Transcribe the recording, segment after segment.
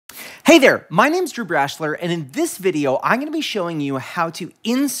Hey there, my name's Drew Brashler, and in this video, I'm going to be showing you how to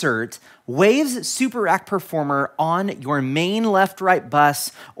insert Waves SuperRack Performer on your main left-right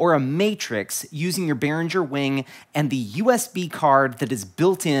bus or a matrix using your Behringer Wing and the USB card that is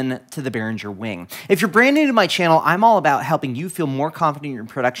built in to the Behringer Wing. If you're brand new to my channel, I'm all about helping you feel more confident in your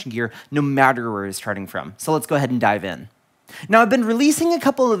production gear no matter where you're starting from. So let's go ahead and dive in. Now, I've been releasing a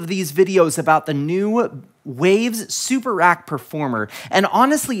couple of these videos about the new Waves SuperRack Performer, and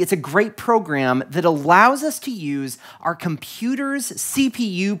honestly, it's a great program that allows us to use our computer's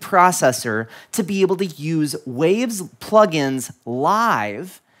CPU processor to be able to use Waves plugins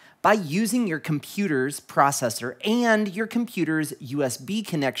live by using your computer's processor and your computer's USB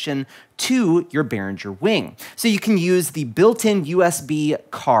connection to your Behringer Wing. So you can use the built-in USB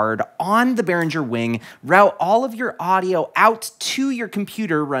card on the Behringer Wing, route all of your audio out to your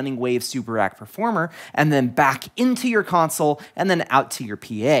computer running Waves SuperRack Performer, and then back into your console and then out to your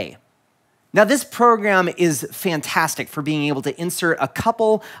PA. Now, this program is fantastic for being able to insert a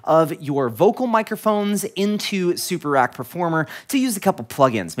couple of your vocal microphones into SuperRack Performer to use a couple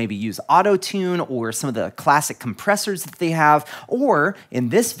plugins, maybe use Auto-Tune or some of the classic compressors that they have, or in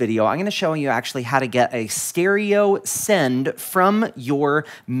this video, I'm going to show you actually how to get a stereo send from your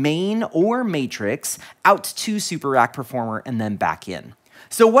main or matrix out to SuperRack Performer and then back in.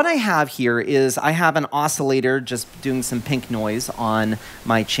 So what I have here is I have an oscillator just doing some pink noise on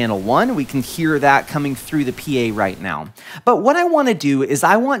my channel 1. We can hear that coming through the PA right now. But what I want to do is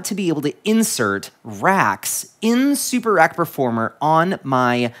I want to be able to insert racks in SuperRack Performer on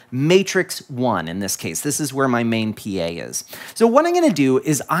my Matrix 1 in this case. This is where my main PA is. So what I'm going to do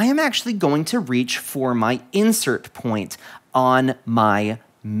is I am actually going to reach for my insert point on my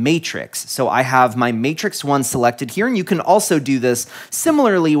matrix. So I have my Matrix 1 selected here, and you can also do this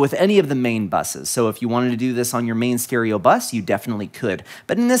similarly with any of the main buses. So if you wanted to do this on your main stereo bus, you definitely could.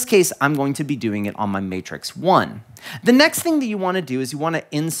 But in this case, I'm going to be doing it on my Matrix 1. The next thing that you want to do is you want to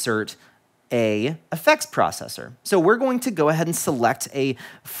insert a effects processor. So we're going to go ahead and select a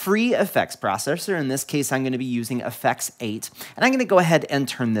free effects processor. In this case, I'm going to be using Effects 8, and I'm going to go ahead and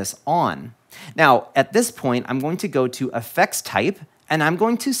turn this on. Now, at this point, I'm going to go to Effects Type, and I'm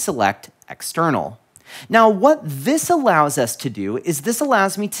going to select External. Now, what this allows us to do is this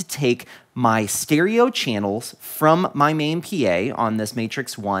allows me to take my stereo channels from my main PA on this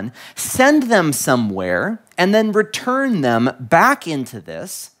Matrix 1, send them somewhere, and then return them back into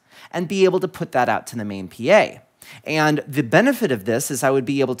this and be able to put that out to the main PA. And the benefit of this is I would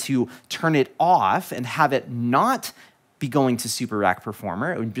be able to turn it off and have it not be going to SuperRack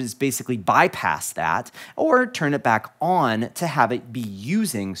Performer. It would just basically bypass that, or turn it back on to have it be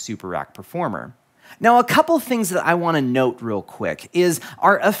using SuperRack Performer. Now, a couple things that I want to note real quick is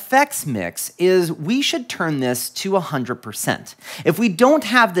our effects mix is we should turn this to 100%. If we don't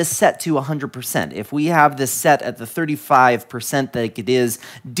have this set to 100%, if we have this set at the 35% that it is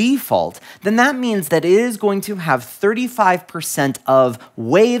default, then that means that it is going to have 35% of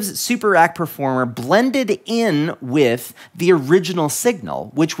Waves SuperRack Performer blended in with the original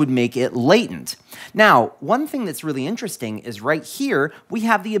signal, which would make it latent. Now, one thing that's really interesting is right here, we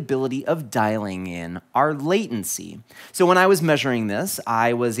have the ability of dialing in our latency. So when I was measuring this,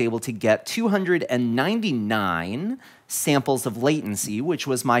 I was able to get 299 samples of latency, which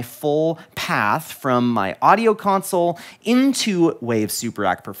was my full path from my audio console into Waves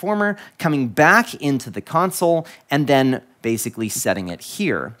SuperRack Performer, coming back into the console, and then basically setting it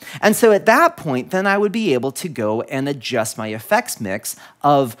here. And so at that point, then I would be able to go and adjust my effects mix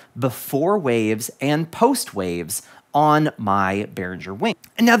of before waves and post waves on my Behringer Wing.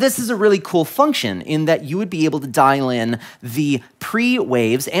 And now this is a really cool function in that you would be able to dial in the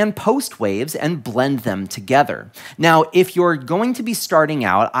pre-waves and post-waves and blend them together. Now, if you're going to be starting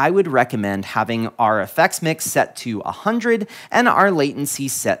out, I would recommend having our effects mix set to 100 and our latency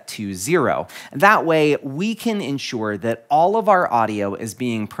set to 0. That way, we can ensure that all of our audio is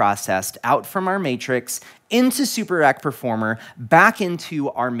being processed out from our matrix into SuperRack Performer, back into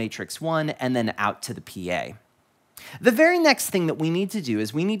our Matrix 1, and then out to the PA. The very next thing that we need to do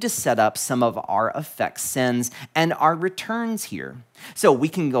is we need to set up some of our effects sends and our returns here. So we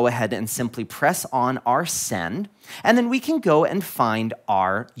can go ahead and simply press on our send, and then we can go and find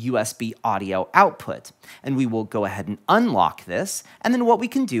our USB audio output. And we will go ahead and unlock this, and then what we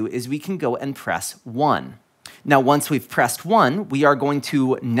can do is we can go and press 1. Now, once we've pressed 1, we are going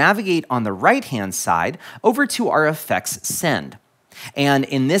to navigate on the right-hand side over to our effects send. And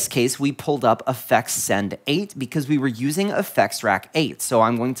in this case, we pulled up Effects Send 8 because we were using Effects Rack 8. So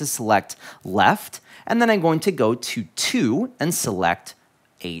I'm going to select left, and then I'm going to go to 2 and select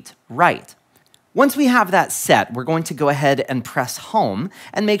 8 right. Once we have that set, we're going to go ahead and press home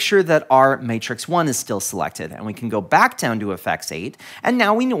and make sure that our matrix 1 is still selected. And we can go back down to effects 8, and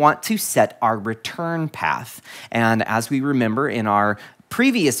now we want to set our return path. And as we remember in our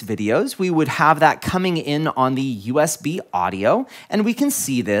previous videos, we would have that coming in on the USB audio, and we can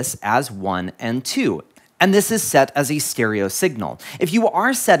see this as 1 and 2. And this is set as a stereo signal. If you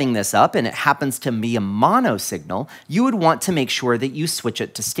are setting this up and it happens to be a mono signal, you would want to make sure that you switch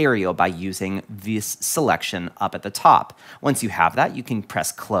it to stereo by using this selection up at the top. Once you have that, you can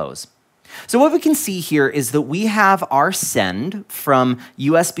press close. So what we can see here is that we have our send from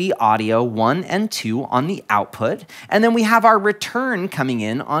USB audio 1 and 2 on the output, and then we have our return coming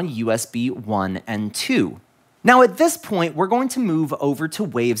in on USB 1 and 2. Now at this point, we're going to move over to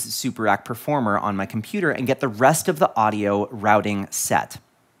Waves SuperRack Performer on my computer and get the rest of the audio routing set.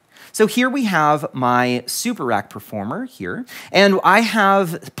 So here we have my SuperRack Performer here, and I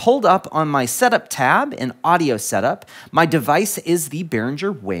have pulled up on my Setup tab in Audio Setup. My device is the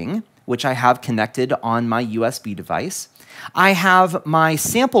Behringer Wing, which I have connected on my USB device. I have my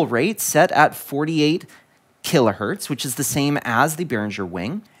sample rate set at 48 kilohertz, which is the same as the Behringer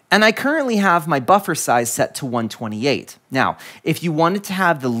Wing. And I currently have my buffer size set to 128. Now, if you wanted to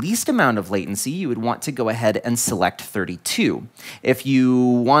have the least amount of latency, you would want to go ahead and select 32. If you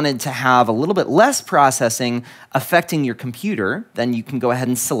wanted to have a little bit less processing affecting your computer, then you can go ahead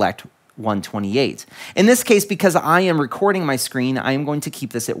and select 128. In this case, because I am recording my screen, I am going to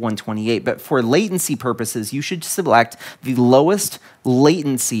keep this at 128, but for latency purposes, you should select the lowest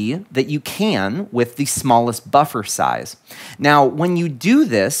latency that you can with the smallest buffer size. Now, when you do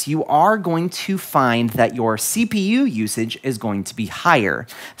this, you are going to find that your CPU usage is going to be higher.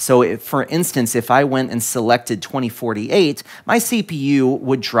 So if, for instance, if I went and selected 2048, my CPU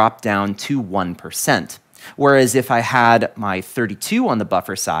would drop down to 1%. Whereas if I had my 32 on the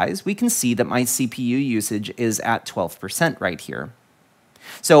buffer size, we can see that my CPU usage is at 12% right here.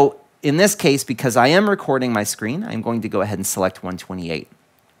 So in this case, because I am recording my screen, I'm going to go ahead and select 128.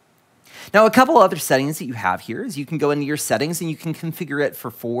 Now, a couple other settings that you have here is you can go into your settings and you can configure it for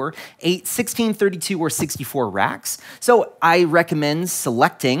 4, 8, 16, 32, or 64 racks. So I recommend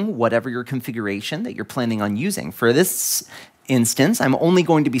selecting whatever your configuration that you're planning on using. For this instance, I'm only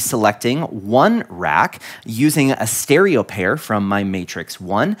going to be selecting 1 rack using a stereo pair from my Matrix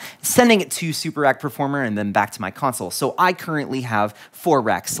 1, sending it to SuperRack Performer and then back to my console. So I currently have 4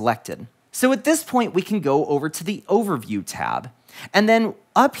 racks selected. So at this point, we can go over to the Overview tab. And then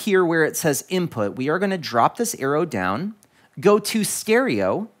up here where it says Input, we are going to drop this arrow down, go to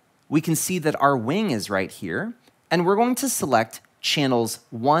Stereo. We can see that our wing is right here. And we're going to select channels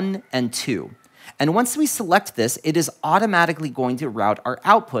 1 and 2. And once we select this, it is automatically going to route our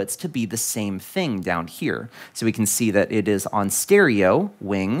outputs to be the same thing down here. So we can see that it is on stereo,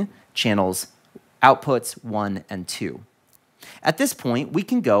 wing, channels, outputs 1 and 2. At this point, we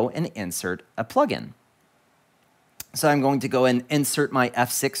can go and insert a plugin. So I'm going to go and insert my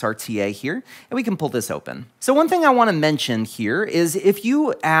F6 RTA here, and we can pull this open. So one thing I want to mention here is if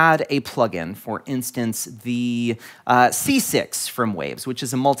you add a plugin, for instance, the C6 from Waves, which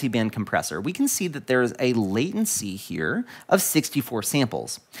is a multi-band compressor, we can see that there's a latency here of 64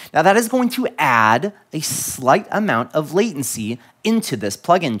 samples. Now that is going to add a slight amount of latency into this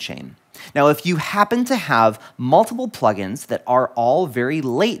plugin chain. Now, if you happen to have multiple plugins that are all very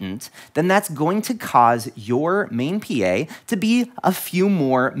latent, then that's going to cause your main PA to be a few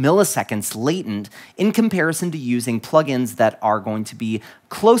more milliseconds latent in comparison to using plugins that are going to be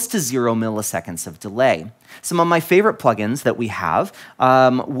close to 0 milliseconds of delay. Some of my favorite plugins that we have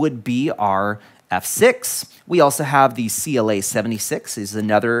would be our F6. We also have the CLA 76 is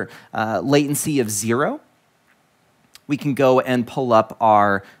another latency of 0. We can go and pull up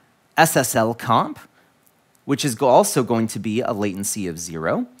our SSL comp, which is also going to be a latency of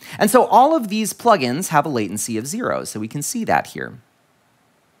 0. And so all of these plugins have a latency of 0, so we can see that here.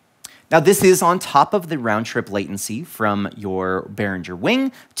 Now this is on top of the round-trip latency from your Behringer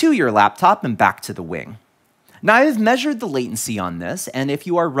Wing to your laptop and back to the Wing. Now I've measured the latency on this, and if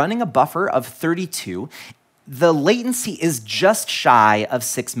you are running a buffer of 32, the latency is just shy of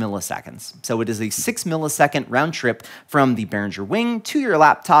 6 milliseconds. So it is a 6 millisecond round trip from the Behringer Wing to your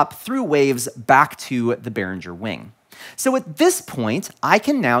laptop through Waves back to the Behringer Wing. So at this point, I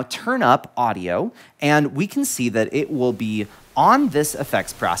can now turn up audio, and we can see that it will be on this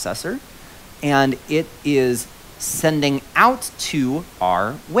effects processor, and it is sending out to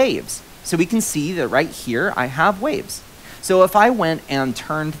our waves. So we can see that right here, I have waves. So if I went and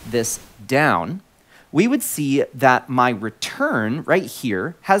turned this down, we would see that my return right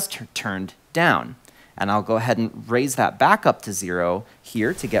here has turned down. And I'll go ahead and raise that back up to 0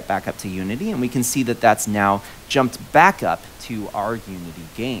 here to get back up to unity. And we can see that that's now jumped back up to our unity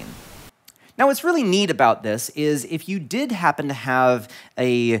gain. Now, what's really neat about this is if you did happen to have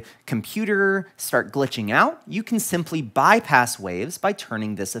a computer start glitching out, you can simply bypass Waves by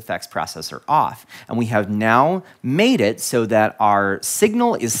turning this effects processor off. And we have now made it so that our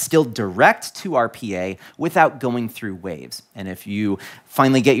signal is still direct to our PA without going through Waves. And if you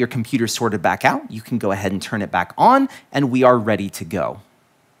finally get your computer sorted back out, you can go ahead and turn it back on, and we are ready to go.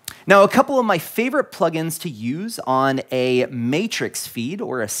 Now, a couple of my favorite plugins to use on a matrix feed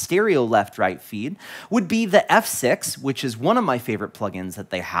or a stereo left-right feed would be the F6, which is one of my favorite plugins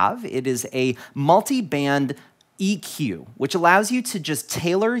that they have. It is a multi-band EQ, which allows you to just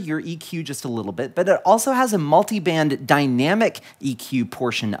tailor your EQ just a little bit, but it also has a multi-band dynamic EQ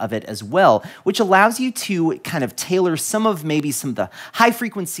portion of it as well, which allows you to kind of tailor some of the high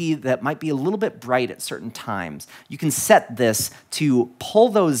frequency that might be a little bit bright at certain times. You can set this to pull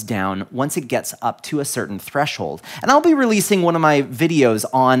those down once it gets up to a certain threshold. And I'll be releasing one of my videos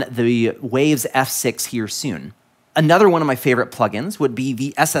on the Waves F6 here soon. Another one of my favorite plugins would be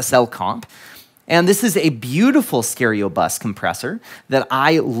the SSL comp. And this is a beautiful stereo bus compressor that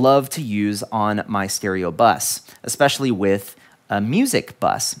I love to use on my stereo bus, especially with a music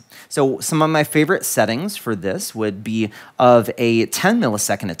bus. So some of my favorite settings for this would be of a 10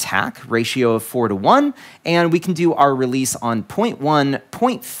 millisecond attack, ratio of 4:1, and we can do our release on 0.1,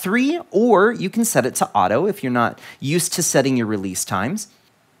 0.3, or you can set it to auto if you're not used to setting your release times.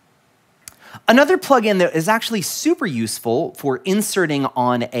 Another plugin that is actually super useful for inserting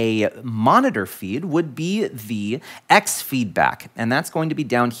on a monitor feed would be the X feedback, and that's going to be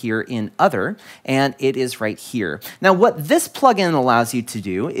down here in Other, and it is right here. Now, what this plugin allows you to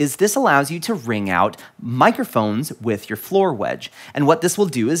do is this allows you to ring out microphones with your floor wedge, and what this will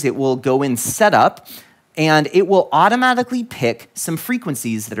do is it will go in Setup, and it will automatically pick some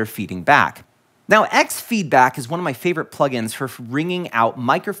frequencies that are feeding back. Now, X Feedback is one of my favorite plugins for ringing out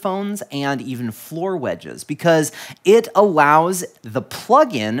microphones and even floor wedges because it allows the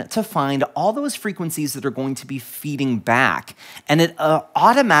plugin to find all those frequencies that are going to be feeding back, and it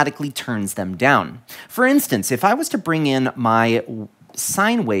automatically turns them down. For instance, if I was to bring in my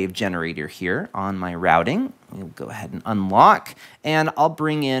sine wave generator here on my routing, we'll go ahead and unlock, and I'll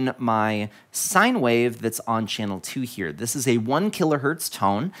bring in my sine wave that's on channel 2 here. This is a 1 kilohertz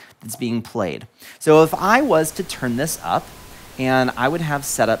tone that's being played. So if I was to turn this up, and I would have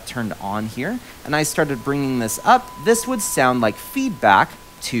setup turned on here, and I started bringing this up, this would sound like feedback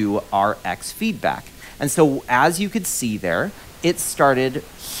to our X feedback. And so as you could see there, it started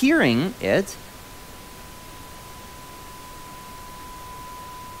hearing it,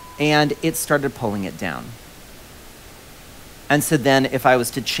 and it started pulling it down. And so then if I was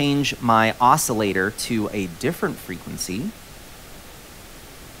to change my oscillator to a different frequency,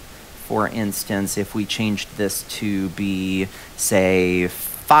 for instance, if we changed this to be, say,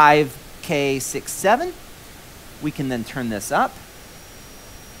 5K67, we can then turn this up,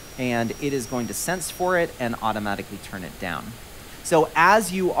 and it is going to sense for it and automatically turn it down. So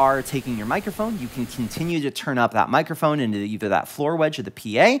as you are taking your microphone, you can continue to turn up that microphone into either that floor wedge or the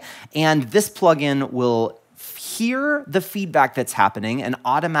PA, and this plugin will hear the feedback that's happening and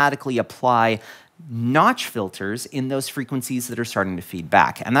automatically apply notch filters in those frequencies that are starting to feed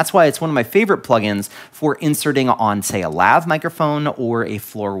back. And that's why it's one of my favorite plugins for inserting on, say, a lav microphone or a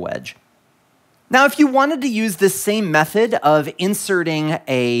floor wedge. Now, if you wanted to use this same method of inserting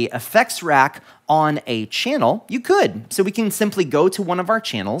a effects rack on a channel, you could. So we can simply go to one of our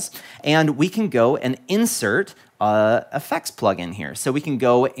channels, and we can go and insert an effects plugin here. So we can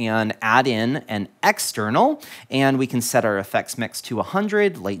go and add in an external, and we can set our effects mix to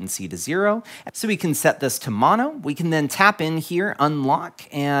 100, latency to 0. So we can set this to mono. We can then tap in here, unlock,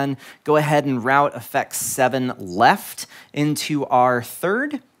 and go ahead and route effects 7 left into our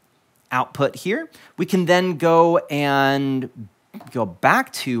third output here. We can then go and go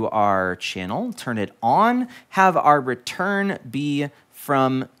back to our channel, turn it on, have our return be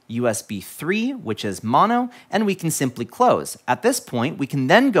from USB 3, which is mono, and we can simply close. At this point, we can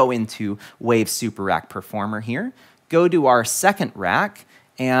then go into Waves SuperRack Performer here, go to our second rack,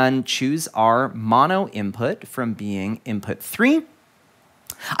 and choose our mono input from being input 3.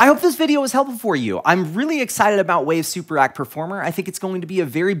 I hope this video was helpful for you. I'm really excited about Waves SuperRack Performer. I think it's going to be a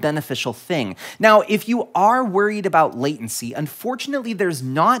very beneficial thing. Now, if you are worried about latency, unfortunately, there's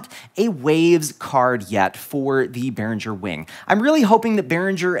not a Waves card yet for the Behringer Wing. I'm really hoping that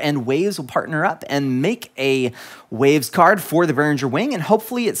Behringer and Waves will partner up and make a Waves card for the Behringer Wing, and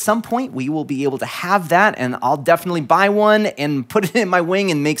hopefully at some point we will be able to have that, and I'll definitely buy one and put it in my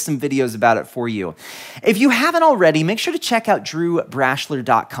wing and make some videos about it for you. If you haven't already, make sure to check out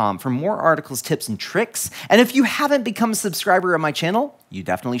drewbrashler.com for more articles, tips, and tricks. And if you haven't become a subscriber of my channel, you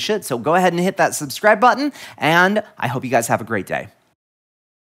definitely should. So go ahead and hit that subscribe button, and I hope you guys have a great day.